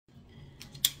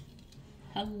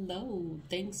Hello,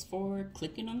 thanks for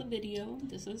clicking on the video.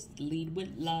 This is Lead with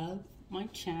Love, my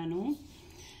channel.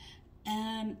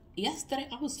 And yesterday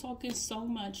I was talking so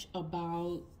much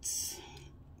about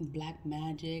black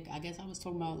magic. I guess I was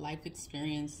talking about life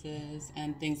experiences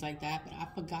and things like that, but I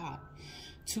forgot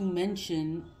to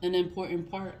mention an important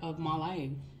part of my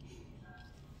life.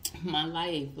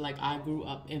 Like I grew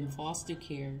up in foster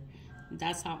care.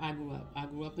 That's how I grew up. I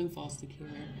grew up in foster care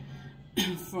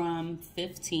from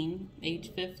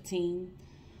age 15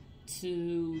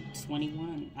 to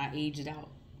 21. I aged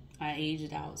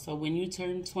out. So when you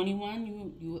turn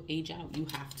 21, you age out. You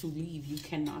have to leave. You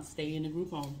cannot stay in a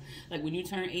group home. Like when you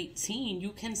turn 18,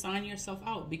 you can sign yourself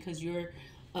out because you're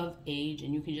of age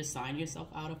and you can just sign yourself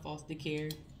out of foster care.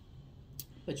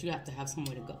 But you have to have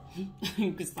somewhere to go.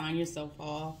 You can sign yourself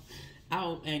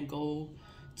out and go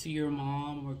to your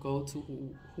mom or go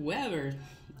to whoever,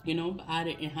 but I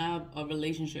didn't have a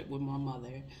relationship with my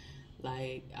mother.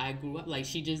 Like I grew up, like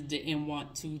she just didn't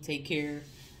want to take care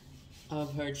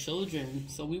of her children,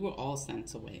 so we were all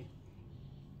sent away.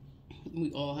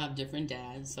 We all have different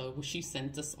dads, so she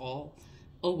sent us all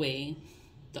away,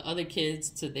 the other kids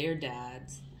to their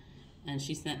dads, and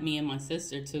she sent me and my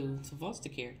sister to foster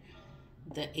care.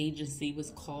 The agency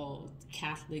was called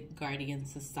Catholic Guardian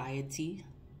Society,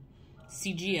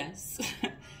 CGS.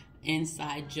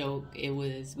 Inside joke, we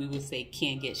would say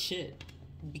can't get shit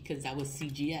because that was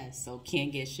CGS. So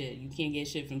can't get shit. You can't get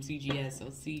shit from CGS. So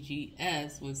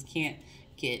CGS was can't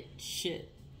get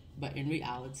shit. But in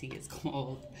reality, it's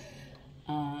called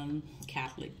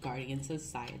Catholic Guardian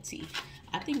Society.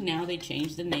 I think now they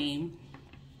changed the name.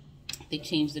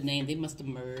 They must have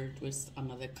merged with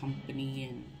another company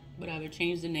and whatever,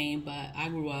 changed the name. But I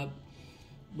grew up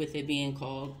with it being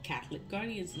called Catholic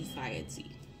Guardian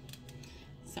Society.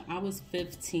 So I was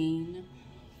 15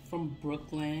 from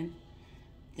Brooklyn.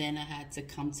 Then I had to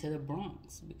come to the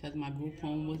Bronx because my group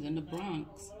home was in the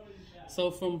Bronx.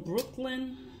 So from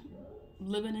Brooklyn,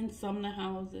 living in Sumner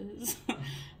houses,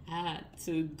 I had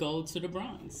to go to the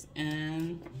Bronx.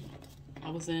 And I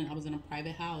was in a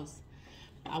private house.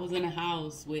 I was in a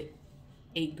house with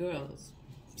 8 girls.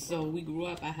 So we grew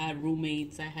up, I had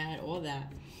roommates, I had all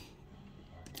that.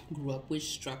 Grew up with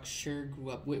structure, grew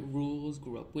up with rules,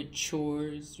 grew up with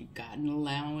chores, you got an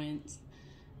allowance.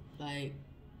 Like,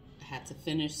 I had to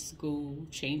finish school,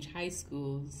 change high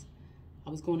schools. I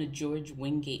was going to George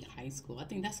Wingate High School. I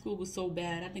think that school was so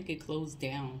bad, I think it closed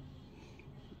down.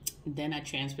 Then I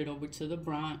transferred over to the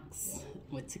Bronx,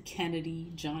 went to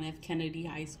Kennedy, John F. Kennedy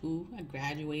High School. I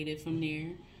graduated from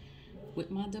there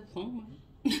with my diploma.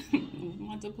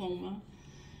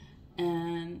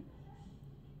 And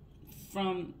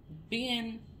from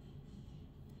being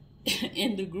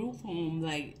in the group home,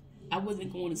 like I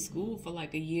wasn't going to school for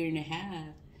like a year and a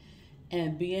half,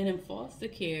 and being in foster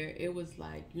care, it was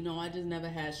like, I just never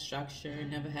had structure,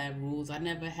 never had rules, I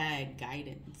never had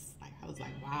guidance. Like I was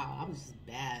like, wow, I was just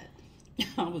bad.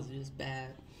 I was just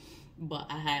bad. But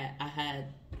I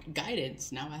had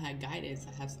guidance. Now I had guidance.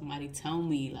 I have somebody tell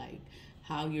me like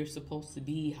how you're supposed to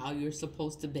be, how you're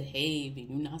supposed to behave, and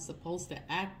you're not supposed to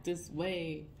act this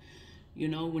way.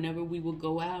 Whenever we would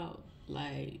go out,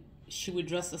 like, she would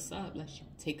dress us up. Like, she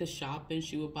would take us shopping,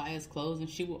 she would buy us clothes, and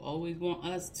she would always want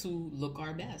us to look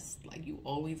our best. Like, you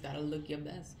always gotta look your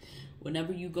best.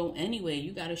 Whenever you go anywhere,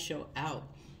 you gotta show out.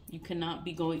 You cannot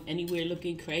be going anywhere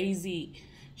looking crazy.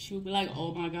 She would be like,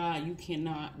 oh my God, you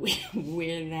cannot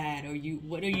wear that, or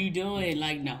what are you doing?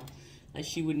 Like, no. Like,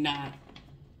 she would not,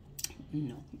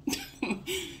 no.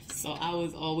 So I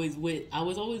was always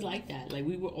like that. Like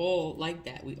we were all like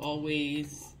that. We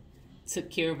always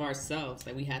took care of ourselves.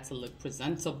 Like we had to look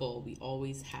presentable. We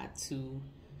always had to,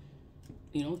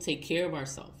 take care of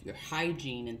ourselves. Your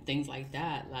hygiene and things like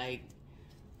that. Like,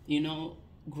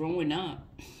 growing up,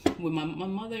 when my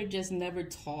mother just never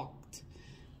talked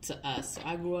to us. So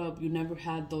I grew up, you never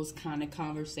had those kind of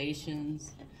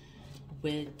conversations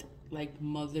with like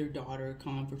mother-daughter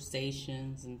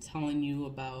conversations and telling you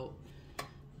about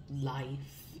life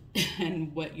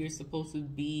and what you're supposed to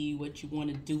be, what you want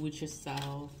to do with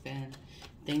yourself and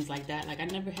things like that. Like I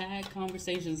never had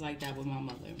conversations like that with my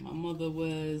mother. My mother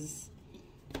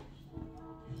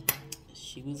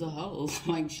she was a hoe.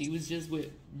 Like she was just with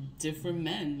different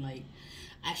men. Like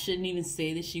I shouldn't even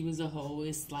say that she was a hoe.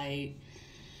 It's like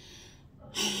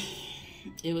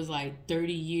it was like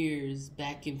 30 years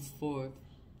back and forth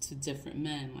to different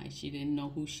men. Like she didn't know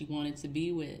who she wanted to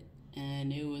be with.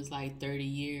 And it was like 30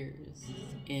 years.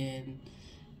 And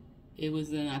it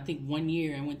was in, I think 1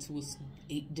 year I went to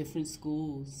 8 different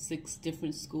schools, 6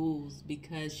 different schools,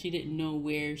 because she didn't know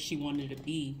where she wanted to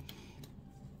be.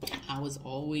 I was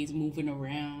always moving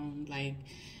around. Like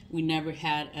we never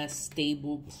had a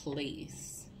stable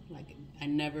place. Like,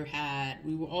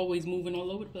 we were always moving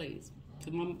all over the place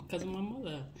because of my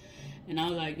mother. And I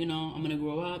was like, I'm going to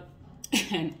grow up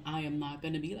and I am not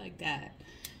going to be like that.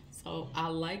 So I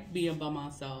like being by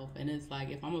myself. And it's like,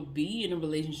 if I'm going to be in a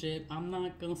relationship, I'm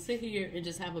not going to sit here and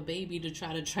just have a baby to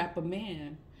try to trap a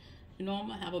man. I'm going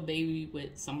to have a baby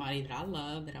with somebody that I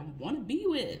love, that I want to be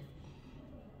with.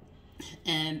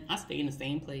 And I stay in the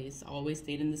same place. I always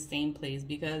stayed in the same place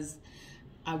because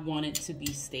I wanted to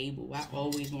be stable. I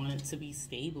always wanted to be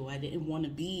stable. I didn't want to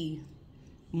be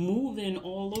moving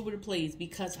all over the place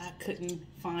because I couldn't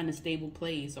find a stable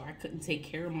place, or I couldn't take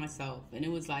care of myself. And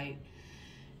it was like,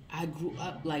 I grew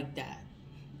up like that,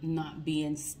 not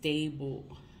being stable,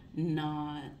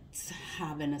 not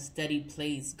having a steady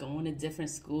place, going to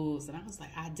different schools. And I was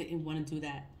like, I didn't want to do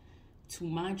that to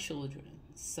my children.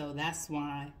 So that's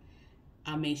why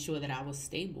I made sure that I was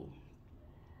stable,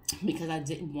 because I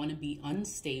didn't want to be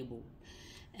unstable.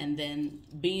 And then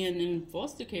being in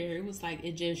foster care, it was like,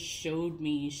 it just showed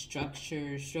me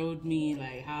structure, showed me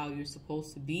like how you're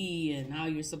supposed to be and how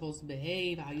you're supposed to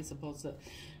behave, how you're supposed to,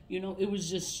 it was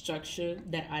just structure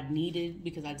that I needed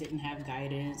because I didn't have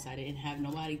guidance. I didn't have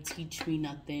nobody teach me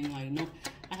nothing. Like, no,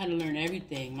 I had to learn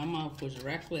everything. My mouth was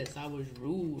reckless. I was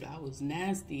rude. I was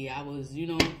nasty. I was,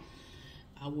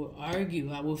 I would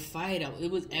argue. I would fight.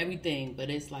 It was everything. But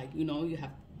it's like, you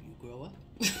grow up.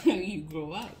 You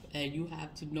grow up and you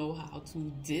have to know how to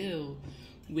deal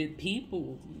with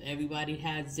people. Everybody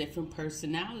has different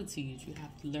personalities. You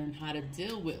have to learn how to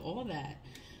deal with all that.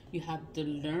 You have to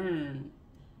learn.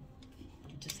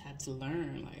 You just have to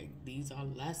learn. Like, these are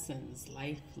lessons,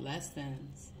 life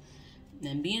lessons.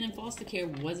 And being in foster care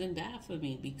wasn't bad for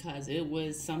me because it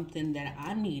was something that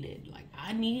I needed. Like,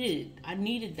 I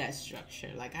needed that structure.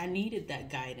 Like, I needed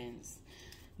that guidance.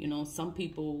 Some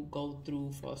people go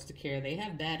through foster care. They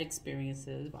have bad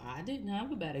experiences, but I didn't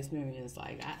have a bad experience.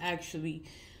 Like, I actually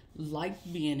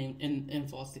liked being in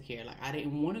foster care. Like, I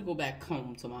didn't want to go back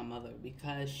home to my mother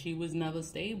because she was never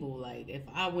stable. Like, if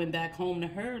I went back home to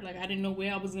her, like, I didn't know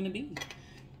where I was going to be.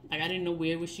 Like, I didn't know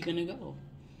where was she going to go.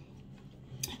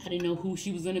 I didn't know who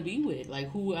she was going to be with, like,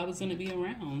 who I was going to be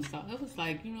around. So it was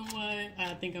like, you know what?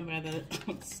 I think I'd rather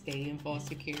stay in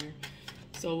foster care.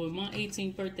 So when my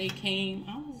 18th birthday came,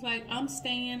 I was like, I'm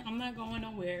staying. I'm not going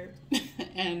nowhere.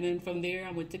 And then from there,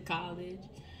 I went to college.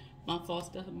 My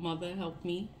foster mother helped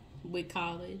me with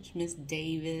college, Miss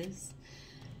Davis,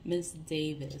 because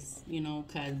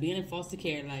being in foster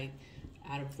care, like,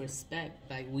 out of respect,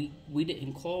 like, we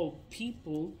didn't call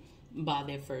people by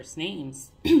their first names.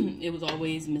 It was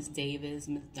always Miss Davis,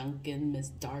 Miss Duncan, Miss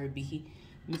Darby,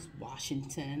 Miss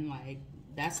Washington. Like,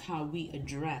 that's how we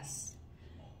address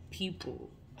people.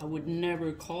 I would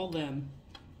never call them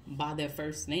by their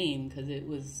first name because it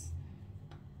was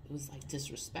like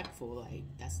disrespectful. Like,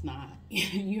 that's not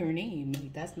your name.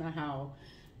 Like, that's not how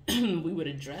we would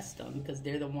address them because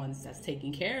they're the ones that's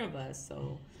taking care of us.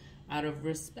 So out of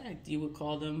respect, you would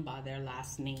call them by their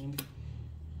last name.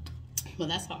 Well,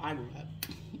 that's how I grew up.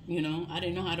 I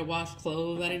didn't know how to wash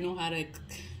clothes. I didn't know how to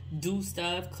do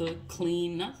stuff, cook,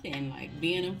 clean, nothing. Like,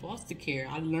 being in foster care,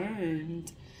 I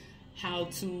learned how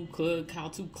to cook, how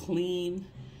to clean,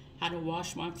 how to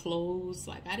wash my clothes.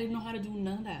 Like, I didn't know how to do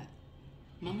none of that.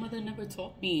 My mother never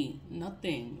taught me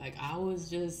nothing. Like, I was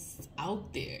just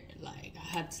out there. Like, I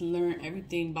had to learn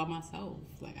everything by myself.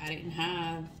 Like, I didn't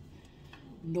have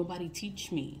nobody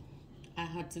teach me. I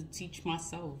had to teach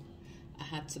myself. I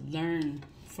had to learn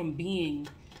from being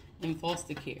in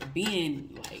foster care,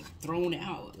 being, like, thrown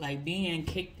out, like, being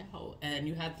kicked out, and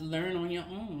you have to learn on your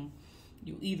own.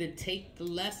 You either take the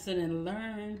lesson and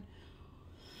learn,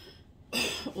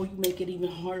 or you make it even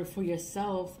harder for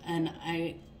yourself. And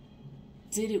I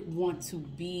didn't want to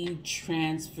be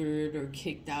transferred or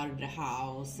kicked out of the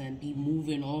house and be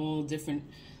moving all different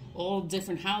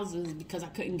houses because I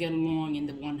couldn't get along in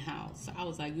the one house. So I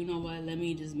was like, you know what? Let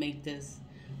me just make this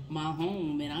my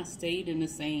home. And I stayed in the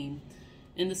same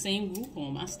group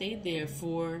home. I stayed there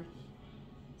for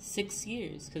 6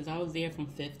 years because I was there from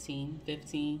 15,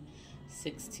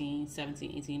 16,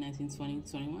 17, 18, 19, 20,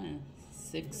 21.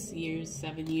 6 years,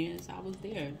 7 years, I was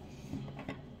there.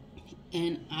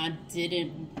 And I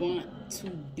didn't want to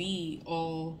be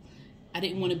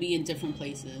in different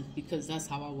places because that's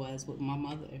how I was with my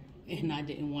mother. And I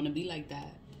didn't want to be like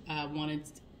that. I wanted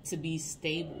to be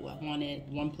stable. I wanted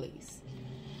one place.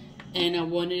 And I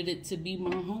wanted it to be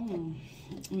my home.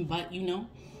 But,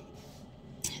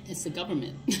 it's the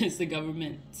government. It's the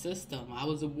government system. I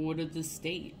was a ward of the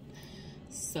state.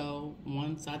 So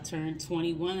once I turned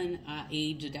 21, I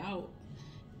aged out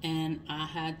and I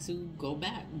had to go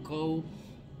back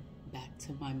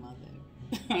to my mother.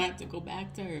 I had to go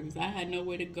back to her because I had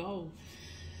nowhere to go.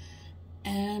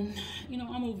 And, you know,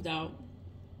 I moved out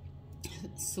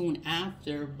soon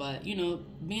after, but, you know,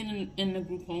 being in the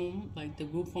group home, like the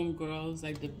group home girls,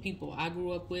 like the people I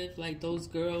grew up with, like those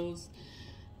girls,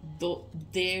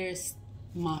 they're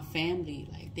my family,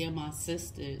 like they're my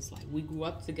sisters, like we grew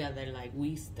up together, like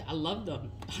I love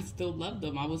them. I still love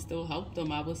them. I will still help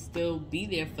them. I will still be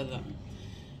there for them.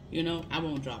 You know, I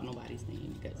won't drop nobody's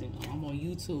name because, you know, I'm on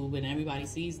YouTube and everybody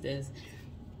sees this.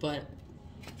 But,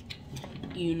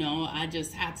 you know, I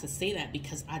just had to say that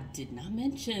because I did not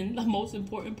mention the most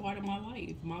important part of my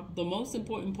life. The most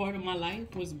important part of my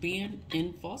life was being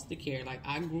in foster care. Like,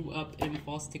 I grew up in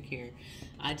foster care.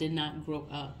 I did not grow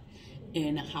up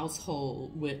in a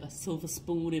household with a silver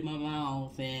spoon in my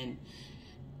mouth. And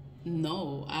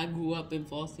no, I grew up in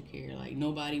foster care. Like,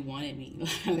 nobody wanted me.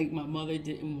 Like, my mother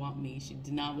didn't want me. She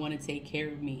did not want to take care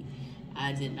of me.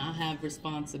 I did not have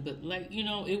responsibility. Like, you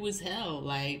know, it was hell.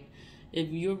 Like, if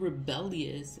you're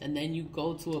rebellious and then you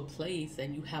go to a place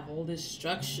and you have all this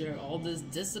structure, all this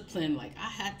discipline, like, I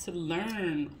had to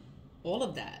learn all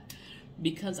of that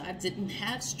because I didn't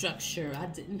have structure. I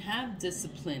didn't have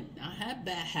discipline. I had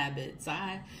bad habits.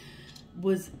 I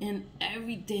was in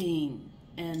everything.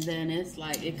 And then it's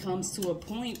like, it comes to a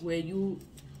point where you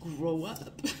grow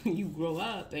up. You grow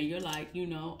up and you're like, you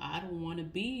know, I don't want to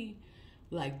be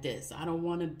like this. I don't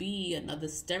want to be another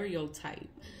stereotype.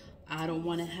 I don't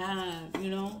want to have, you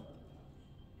know,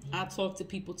 I talk to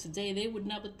people today, they would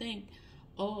never think,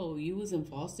 oh, you was in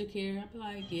foster care? I'd be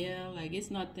like, yeah, like,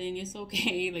 it's nothing, it's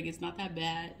okay, like, it's not that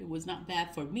bad. It was not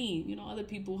bad for me. You know, other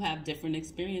people have different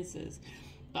experiences,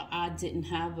 but I didn't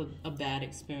have a bad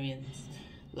experience.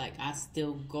 Like, I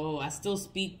still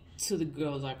speak to the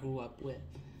girls I grew up with.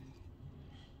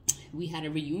 We had a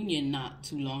reunion not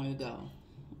too long ago,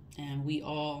 and we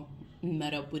all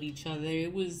met up with each other.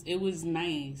 It was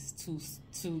nice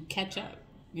to catch up,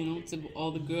 you know, to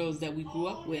all the girls that we grew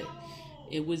up with.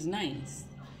 It was nice.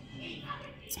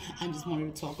 I just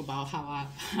wanted to talk about how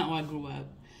I grew up.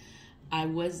 I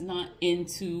was not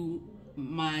into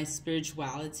my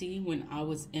spirituality when I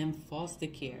was in foster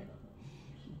care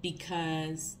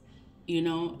because, you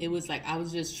know, it was like I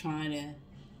was just trying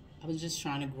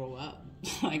to grow up.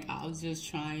 Like, I was just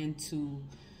trying to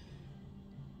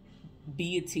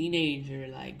be a teenager,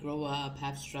 like, grow up,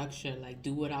 have structure, like,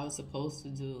 do what I was supposed to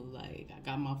do. Like, I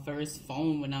got my first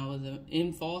phone when I was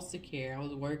in foster care. I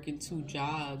was working 2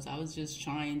 jobs. I was just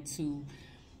trying to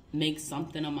make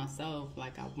something of myself.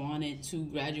 Like, I wanted to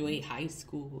graduate high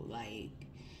school. Like,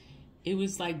 it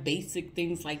was like basic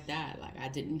things like that. Like, I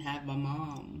didn't have my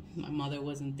mom. My mother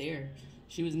wasn't there.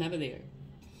 She was never there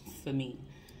for me.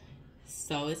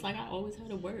 So it's like I always had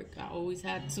to work. I always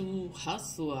had to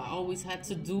hustle. I always had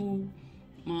to do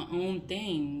my own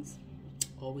things.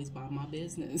 Always mind my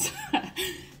business.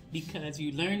 Because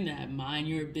you learn that. Mind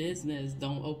your business.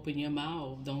 Don't open your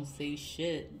mouth. Don't say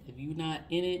shit. If you're not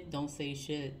in it, don't say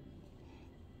shit.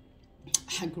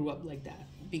 I grew up like that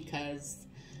because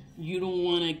you don't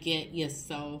want to get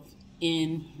yourself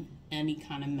in any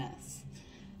kind of mess.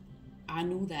 I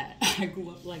knew that. I grew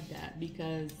up like that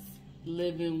because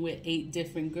living with 8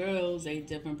 different girls, 8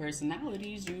 different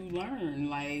personalities, you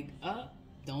learn, like,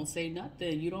 don't say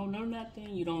nothing. You don't know nothing.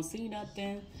 You don't see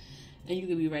nothing. And you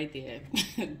could be right there.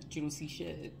 You don't see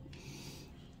shit.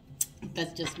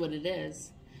 That's just what it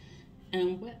is.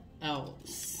 And what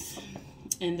else?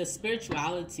 And the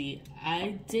spirituality,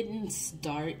 I didn't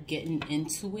start getting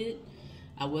into it.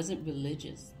 I wasn't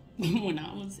religious. When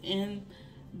I was in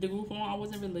the group home, I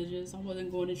wasn't religious. I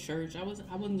wasn't going to church. I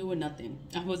wasn't doing nothing.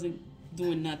 I wasn't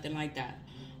doing nothing like that.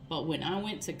 But when I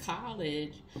went to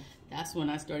college, that's when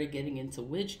I started getting into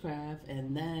witchcraft.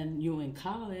 And then in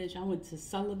college, I went to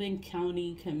Sullivan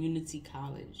County Community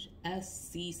College,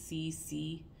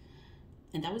 SCCC.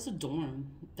 And that was a dorm.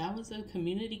 That was a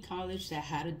community college that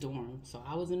had a dorm. So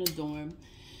I was in a dorm,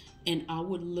 and I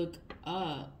would look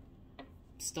up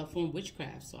stuff on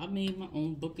witchcraft. So I made my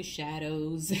own book of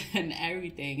shadows and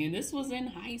everything. And this was in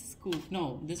high school.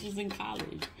 No, this was in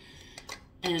college.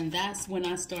 And that's when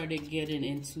I started getting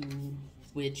into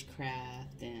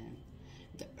witchcraft and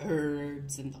the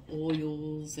herbs and the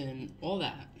oils and all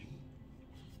that.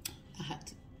 I had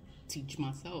to teach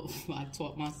myself. I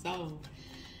taught myself.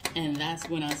 And that's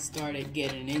when I started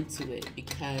getting into it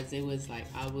because it was like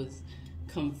I was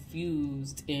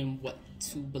confused in what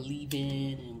to believe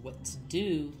in and what to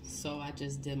do. So I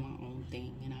just did my own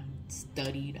thing and I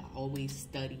studied. I always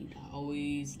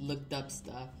looked up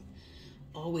stuff.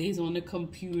 Always on the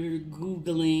computer,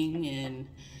 Googling and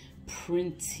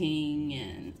printing,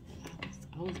 and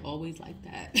I was always like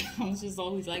that. I was just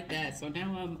always like that. So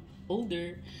now I'm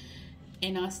older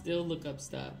and I still look up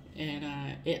stuff. And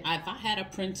if I had a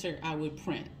printer, I would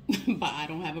print. But I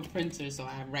don't have a printer, so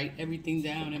I write everything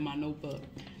down in my notebook.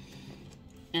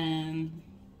 And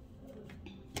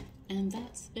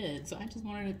that's it. So I just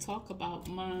wanted to talk about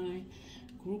my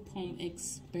group home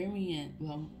experience.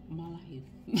 Well, my life.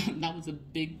 That was a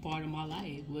big part of my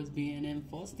life, was being in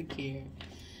foster care.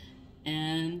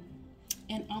 And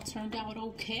I turned out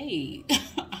okay.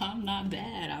 I'm not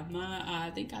bad. I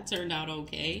think I turned out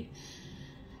okay.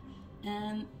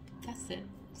 And that's it.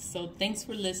 So thanks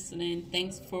for listening.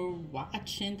 Thanks for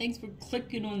watching. Thanks for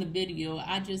clicking on the video.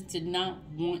 I just did not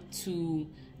want to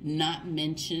not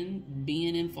mention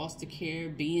being in foster care,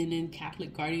 being in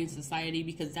Catholic Guardian Society,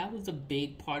 because that was a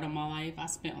big part of my life. I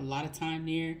spent a lot of time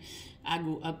there. I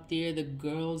grew up there. The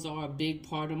girls are a big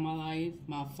part of my life.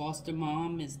 My foster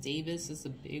mom, Miss Davis, is a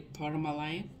big part of my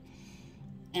life.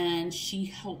 And she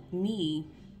helped me,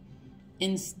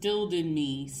 instilled in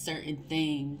me certain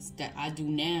things that I do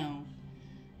now.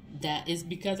 That is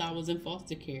because I was in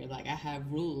foster care. Like, I have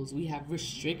rules. We have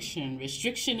restriction.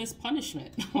 Restriction is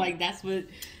punishment. Like, that's what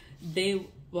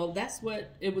that's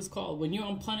what it was called. When you're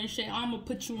on punishment, I'm going to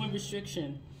put you on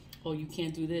restriction. Oh, you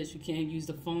can't do this. You can't use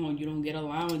the phone. You don't get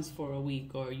allowance for a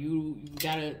week. Or you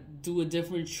got to do a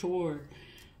different chore.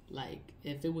 Like,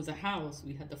 if it was a house,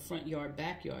 we had the front yard,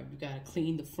 backyard. You got to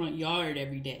clean the front yard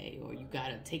every day. Or you got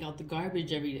to take out the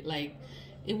garbage every day. Like,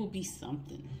 it would be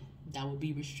something. That would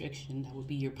be restriction. That would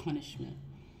be your punishment.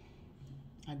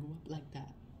 I grew up like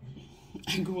that.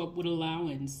 I grew up with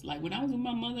allowance. Like, when I was with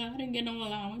my mother, I didn't get no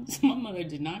allowance. My mother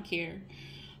did not care.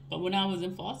 But when I was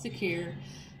in foster care,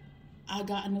 I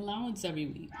got an allowance every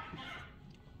week.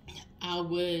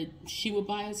 She would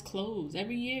buy us clothes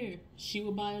every year. She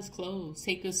would buy us clothes,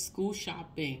 take us school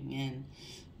shopping, and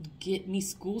get me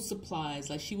school supplies.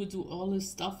 Like, she would do all this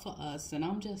stuff for us. And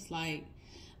I'm just like,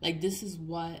 this is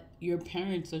what your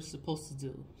parents are supposed to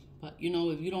do. But, you know,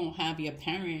 if you don't have your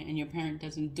parent and your parent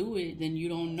doesn't do it, then you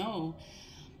don't know.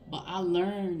 But I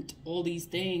learned all these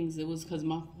things. It was because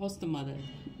my foster mother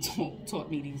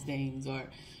taught me these things. Or,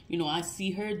 you know, I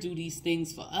see her do these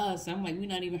things for us. I'm like, we're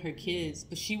not even her kids.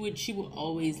 But she would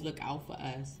always look out for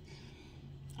us.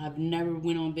 I've never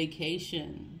went on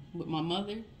vacation with my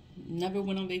mother. Never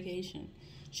went on vacation.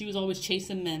 She was always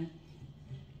chasing men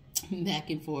back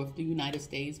and forth the United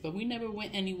States, but we never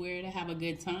went anywhere to have a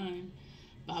good time.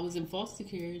 But I was in foster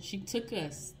care. She took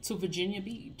us to Virginia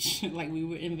Beach. Like, we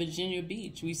were in Virginia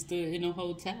Beach. We stood in a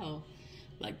hotel.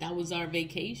 Like, that was our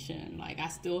vacation. Like, I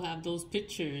still have those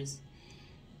pictures.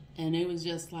 And it was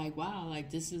just like, wow,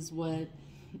 like, this is what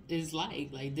it's like.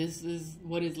 Like, this is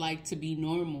what it's like to be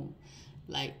normal.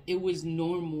 Like, it was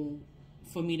normal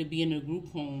for me to be in a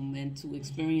group home and to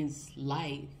experience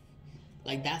life.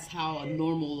 Like, that's how a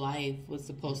normal life was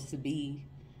supposed to be.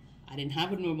 I didn't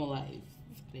have a normal life.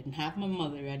 I didn't have my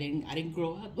mother. I didn't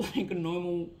grow up like a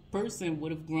normal person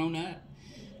would have grown up.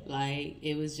 Like,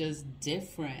 it was just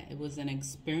different. It was an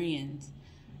experience.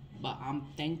 But I'm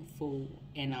thankful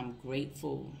and I'm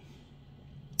grateful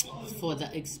for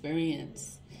the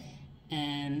experience.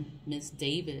 And Miss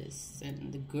Davis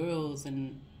and the girls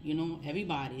and, you know,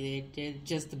 everybody. They're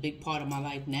just a big part of my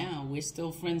life now. We're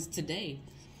still friends today.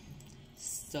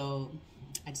 So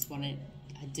I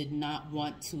did not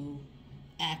want to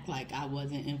act like I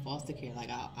wasn't in foster care. Like,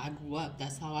 I grew up.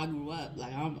 That's how I grew up.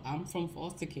 Like, I'm from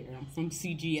foster care. I'm from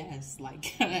CGS, like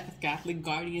Catholic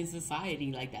Guardian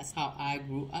Society. Like, that's how I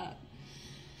grew up.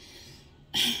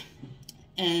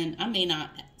 And I may not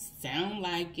sound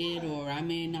like it, or I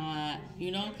may not,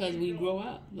 you know, because we grow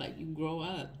up. Like, you grow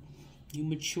up. You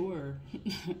mature.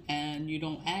 And you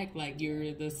don't act like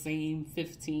you're the same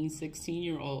 15,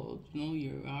 16-year-old. You know,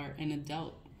 you are an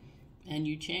adult. And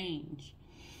you change.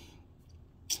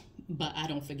 But I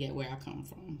don't forget where I come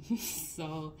from.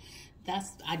 So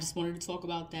I just wanted to talk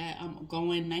about that. I'm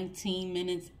going 19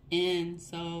 minutes in.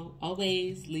 So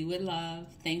always leave with love.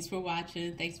 Thanks for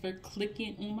watching. Thanks for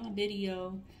clicking on my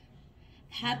video.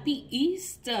 Happy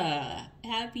Easter.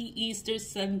 Happy Easter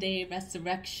Sunday,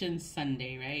 Resurrection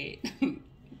Sunday, right?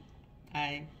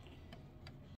 Bye.